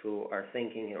those who are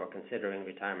thinking or considering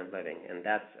retirement living. And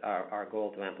that's our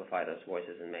goal, to amplify those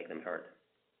voices and make them heard.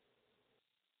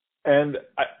 And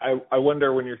I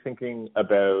wonder, when you're thinking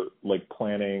about like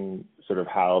planning sort of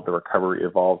how the recovery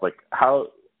evolves, like how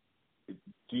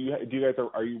do you guys,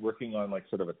 are you working on like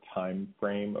sort of a time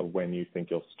frame of when you think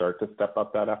you'll start to step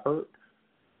up that effort?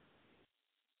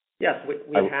 Yes,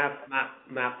 we have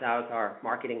mapped out our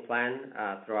marketing plan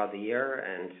throughout the year,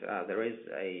 and there is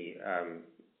a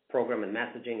program and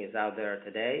messaging is out there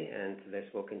today, and this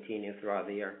will continue throughout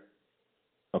the year.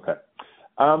 Okay.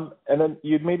 And then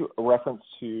you'd made a reference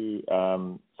to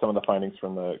some of the findings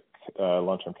from the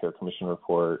Long-Term Care Commission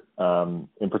report.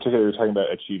 In particular, you're talking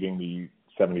about achieving the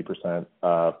 70%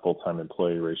 full-time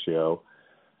employee ratio,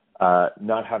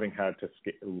 not having had to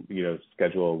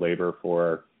schedule labor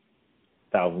for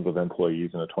thousands of employees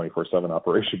in a 24/7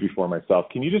 operation before myself.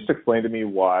 Can you just explain to me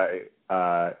why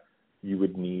you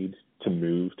would need to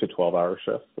move to 12-hour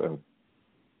shifts?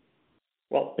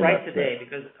 Well, right today,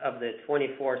 because of the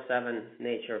 24/7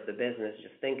 nature of the business,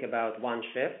 just think about one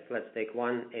shift. Let's take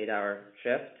one 8-hour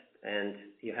shift, and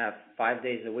you have 5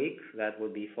 days a week. That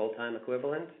would be full-time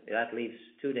equivalent. That leaves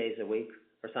 2 days a week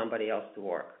for somebody else to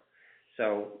work.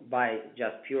 So by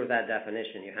just pure that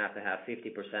definition, you have to have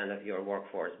 50% of your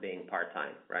workforce being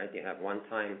part-time, right? You have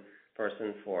one-time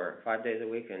person for 5 days a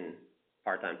week and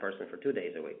part-time person for 2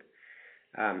 days a week.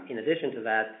 In addition to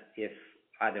that, if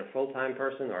either a full-time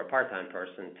person or a part-time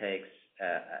person takes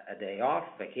a day off,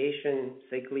 vacation,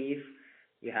 sick leave,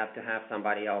 you have to have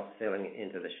somebody else filling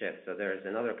into the shift. So there's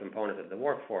another component of the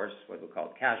workforce, what we call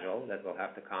casual, that will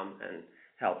have to come and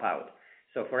help out.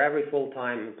 So for every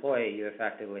full-time employee, you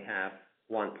effectively have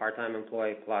one part-time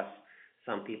employee plus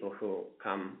some people who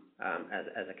come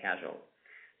as a casual.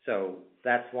 So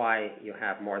that's why you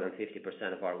have more than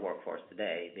 50% of our workforce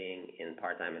today being in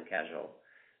part-time and casual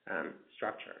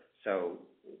structure. So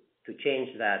to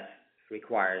change that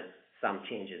requires some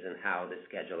changes in how the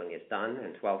scheduling is done.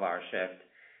 And 12-hour shift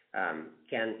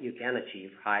you can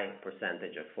achieve high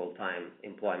percentage of full-time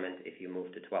employment if you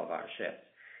move to 12-hour shifts.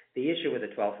 The issue with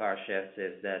the 12-hour shifts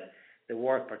is that the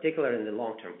work, particularly in the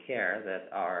long-term care, that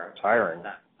are tiring,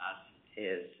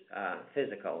 is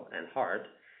physical and hard.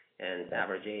 And the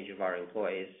average age of our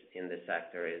employees in this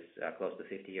sector is close to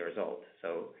 50 years old.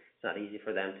 So it's not easy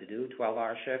for them to do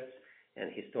 12-hour shifts. And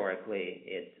historically,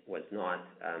 it was not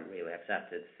really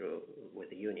accepted with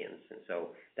the unions. And so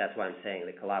that's why I'm saying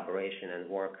the collaboration and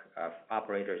work of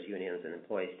operators, unions, and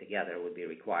employees together would be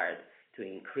required to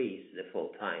increase the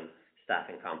full-time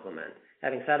staffing complement.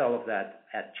 Having said all of that,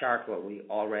 at Chartwell, we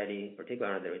already,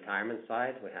 particularly on the retirement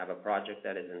side, we have a project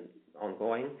that is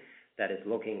ongoing that is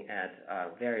looking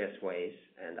at various ways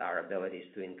and our abilities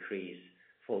to increase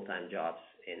full-time jobs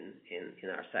in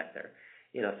our sector.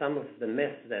 You know, some of the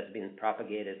myths that's been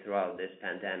propagated throughout this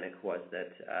pandemic was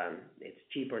that it's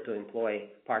cheaper to employ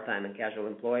part-time and casual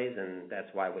employees, and that's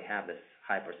why we have this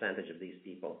high percentage of these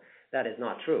people. That is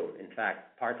not true. In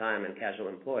fact, part-time and casual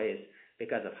employees,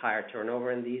 because of higher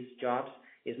turnover in these jobs,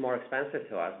 is more expensive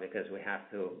to us because we have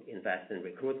to invest in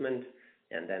recruitment,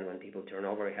 and then when people turn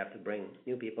over, we have to bring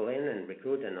new people in and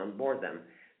recruit and onboard them.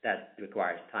 That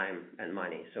requires time and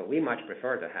money. So we much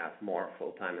prefer to have more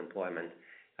full-time employment.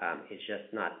 It's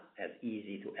just not as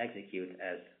easy to execute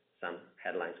as some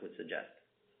headlines would suggest.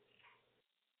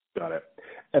 Got it.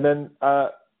 And then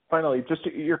finally, just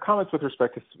your comments with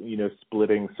respect to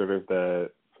splitting sort of the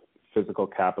physical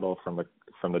capital from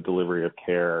the delivery of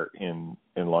care in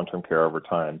long-term care over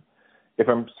time. If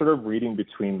I'm sort of reading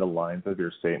between the lines of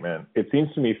your statement, it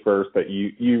seems to me first that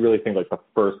you really think like the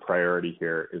first priority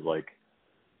here is like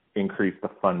increase the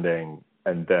funding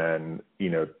and then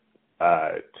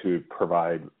to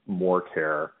provide more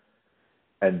care,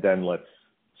 and then let's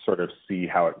sort of see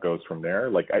how it goes from there.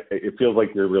 Like it feels like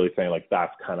you're really saying like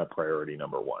that's kind of priority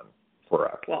number one for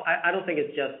us. Well, I don't think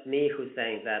it's just me who's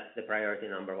saying that's the priority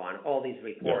number one. All these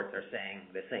reports are saying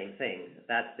the same thing.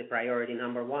 That's the priority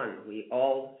number one. We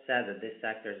all said that this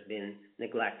sector has been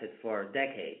neglected for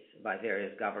decades by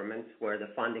various governments, where the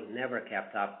funding never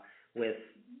kept up with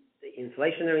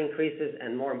inflationary increases,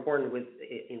 and more important, with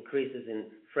increases in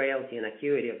frailty and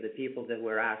acuity of the people that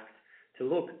we're asked to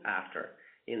look after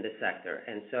in the sector.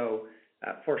 And so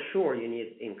for sure you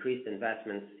need increased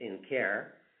investments in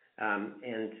care,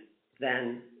 and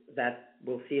then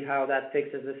we'll see how that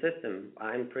fixes the system.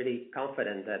 I'm pretty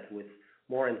confident that with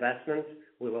more investments,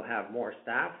 we will have more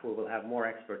staff, we will have more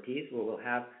expertise, we will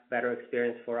have better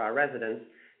experience for our residents,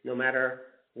 no matter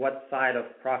what side of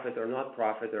profit or not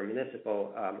profit or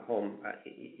municipal home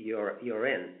you're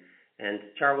in. And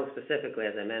Chartwell specifically,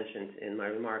 as I mentioned in my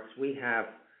remarks, we have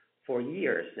for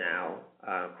years now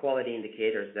quality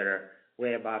indicators that are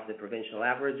way above the provincial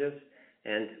averages,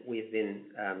 and we've been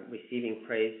receiving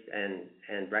praise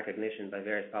and recognition by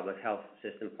various public health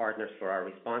system partners for our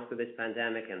response to this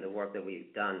pandemic and the work that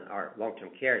we've done, our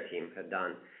long-term care team have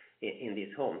done in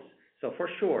these homes. So for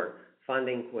sure,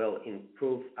 funding will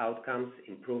improve outcomes,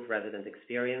 improve resident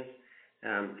experience,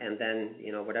 and then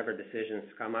whatever decisions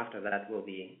come after that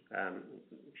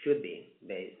should be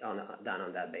done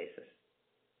on that basis.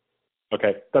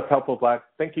 Okay, that's helpful, Vlad.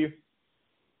 Thank you.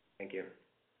 Thank you.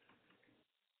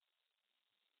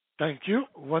 Thank you.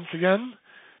 Once again,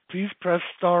 please press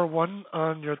star one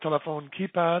on your telephone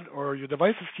keypad or your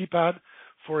device's keypad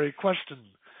for a question.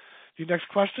 The next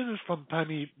question is from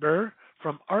Pammi Bir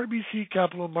from RBC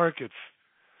Capital Markets.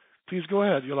 Please go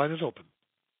ahead. Your line is open.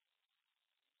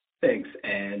 Thanks,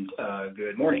 and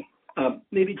good morning.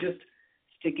 Maybe just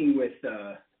sticking with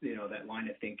that line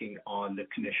of thinking on the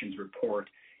commission's report.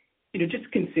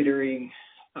 Just considering,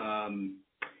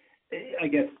 I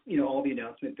guess all the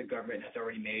announcements the government has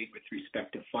already made with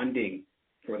respect to funding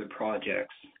for the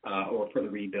projects or for the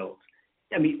rebuilds.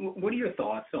 I mean, what are your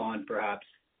thoughts on perhaps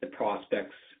the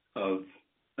prospects of,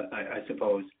 I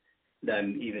suppose,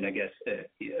 them even, I guess,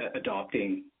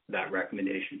 adopting that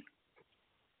recommendation?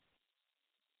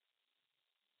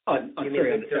 On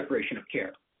the separation of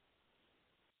care.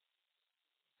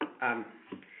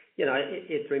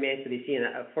 It remains to be seen.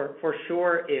 For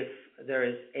sure, if there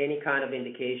is any kind of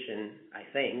indication, I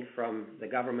think, from the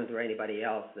government or anybody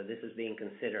else that this is being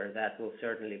considered, that will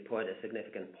certainly put a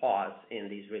significant pause in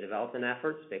these redevelopment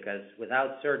efforts, because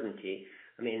without certainty,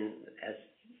 I mean, as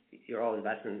you're all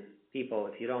investment people,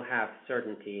 if you don't have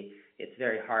certainty, it's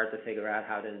very hard to figure out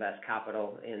how to invest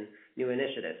capital in new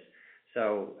initiatives.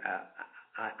 So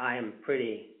I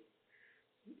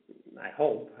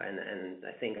hope, and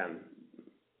I think I'm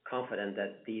confident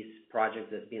that these projects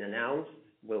that's been announced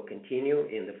will continue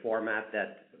in the format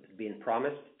that has been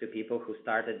promised to people who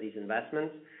started these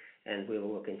investments, and we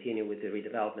will continue with the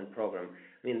redevelopment program.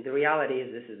 I mean, the reality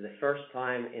is this is the first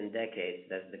time in decades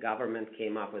that the government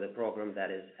came up with a program that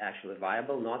is actually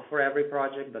viable, not for every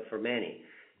project, but for many.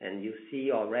 And you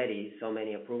see already so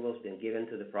many approvals been given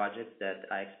to the projects that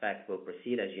I expect will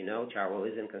proceed. As you know, Chartwell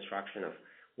is in construction of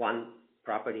one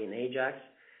property in Ajax.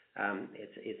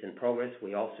 It's in progress.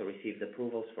 We also received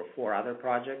approvals for 4 other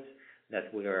projects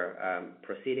that we are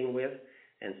proceeding with.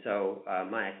 And so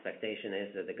my expectation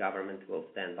is that the government will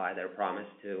stand by their promise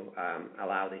to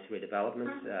allow these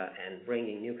redevelopments and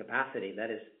bringing new capacity that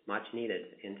is much needed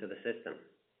into the system.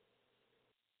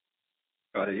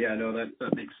 Got it. Yeah, no,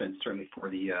 that makes sense, certainly for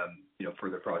the for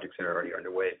the projects that are already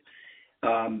underway.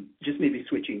 Just maybe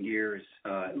switching gears,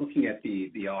 looking at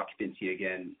the occupancy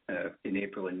again in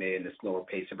April and May and the slower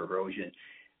pace of erosion.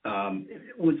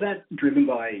 Was that driven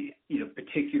by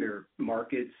particular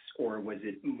markets, or was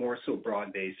it more so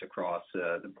broad-based across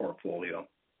the portfolio?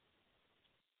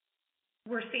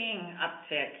 We're seeing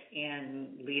uptick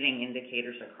in leading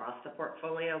indicators across the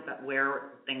portfolio, but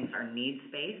where things are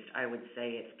needs-based, I would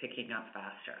say it's picking up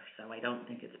faster. So I don't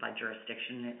think it's by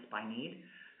jurisdiction, it's by need.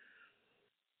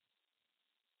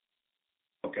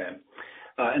 Okay.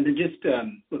 And then just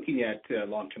looking at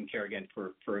long-term care again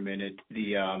for a minute,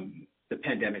 the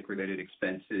pandemic-related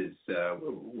expenses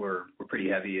were pretty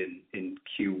heavy in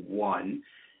Q1.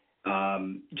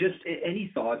 Just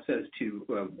any thoughts as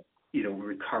to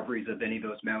recoveries of any of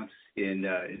those amounts in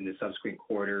the subsequent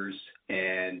quarters,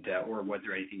 and or was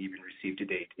there anything even received to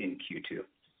date in Q2?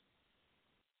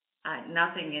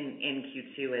 Nothing in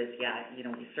Q2 as yet.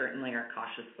 We certainly are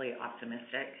cautiously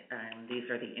optimistic.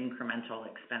 These are the incremental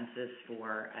expenses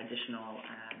for additional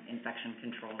infection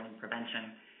control and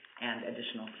prevention and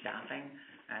additional staffing.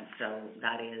 And so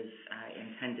that is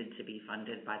intended to be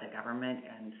funded by the government,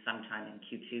 and sometime in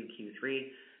Q2, Q3,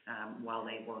 while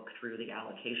they work through the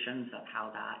allocations of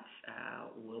how that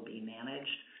will be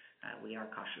managed, we are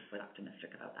cautiously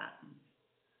optimistic about that.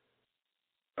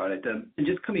 Got it. And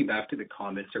just coming back to the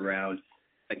comments around,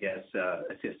 I guess,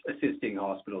 assisting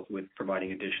hospitals with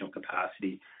providing additional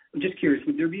capacity, I'm just curious,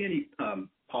 would there be any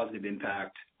positive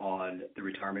impact on the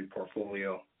retirement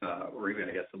portfolio or even,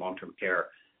 I guess, the long-term care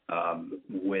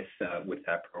with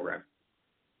that program?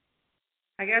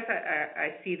 I guess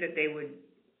I see that they would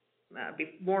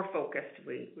be more focused.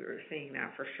 We were seeing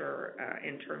that for sure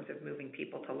in terms of moving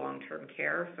people to long-term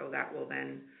care. So that will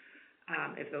then,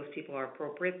 if those people are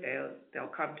appropriate, they'll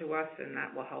come to us, and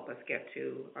that will help us get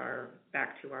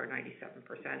back to our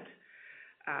 97%.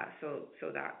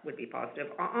 So that would be positive.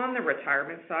 On the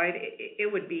retirement side,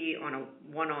 it would be on a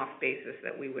one-off basis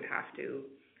that we would have to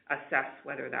assess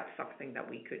whether that's something that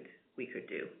we could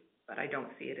do. But I don't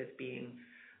see it as being,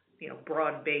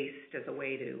 broad-based as a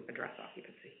way to address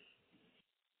occupancy.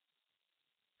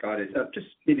 Got it. Just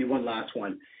maybe one last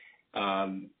one.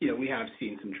 We have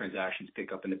seen some transactions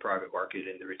pick up in the private market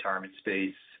in the retirement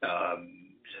space.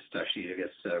 Just actually, I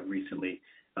guess, recently.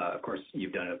 Of course,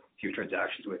 you've done a few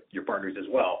transactions with your partners as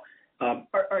well.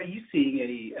 Are you seeing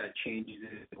any changes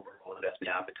in the overall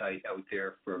investment appetite out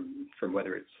there from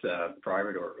whether it's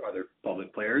private or other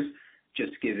public players?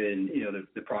 just given,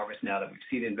 the progress now that we've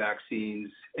seen in vaccines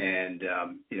and,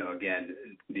 again,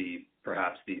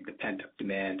 perhaps the pent-up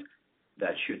demand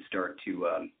that should start to,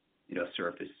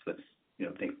 surface, let's,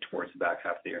 think towards the back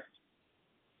half of the year.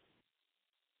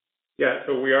 Yeah,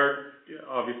 so we are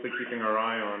obviously keeping our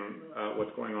eye on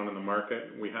what's going on in the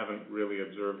market. We haven't really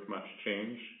observed much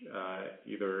change,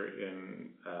 either in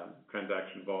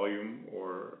transaction volume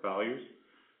or values,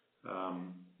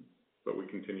 but we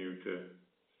continue to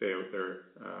stay out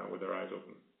there with our eyes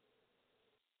open.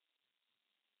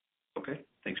 Okay,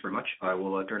 thanks very much. I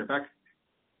will turn it back.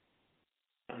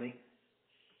 Tommy.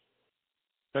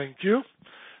 Thank you.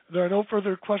 There are no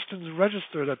further questions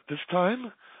registered at this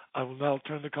time. I will now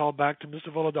turn the call back to Mr.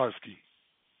 Wolodarski.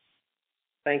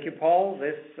 Thank you, Paul.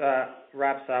 This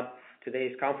wraps up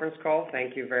today's conference call.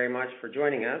 Thank you very much for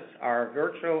joining us. Our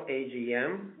virtual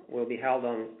AGM will be held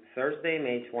on Thursday,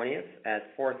 May 20th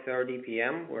at 4:30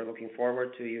 p.m. We're looking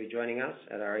forward to you joining us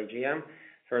at our AGM.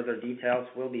 Further details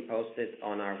will be posted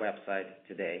on our website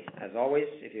today. As always,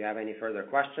 if you have any further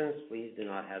questions, please do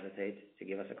not hesitate to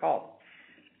give us a call.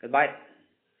 Goodbye.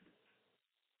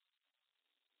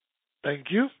 Thank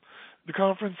you. The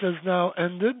conference has now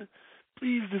ended.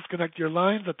 Please disconnect your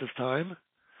lines at this time,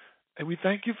 and we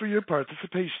thank you for your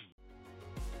participation.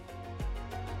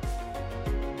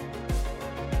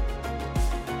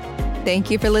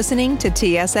 Thank you for listening to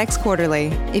TSX Quarterly.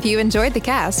 If you enjoyed the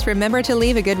cast, remember to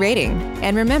leave a good rating.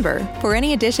 And remember, for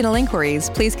any additional inquiries,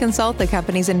 please consult the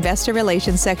company's investor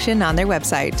relations section on their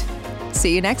website.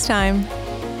 See you next time.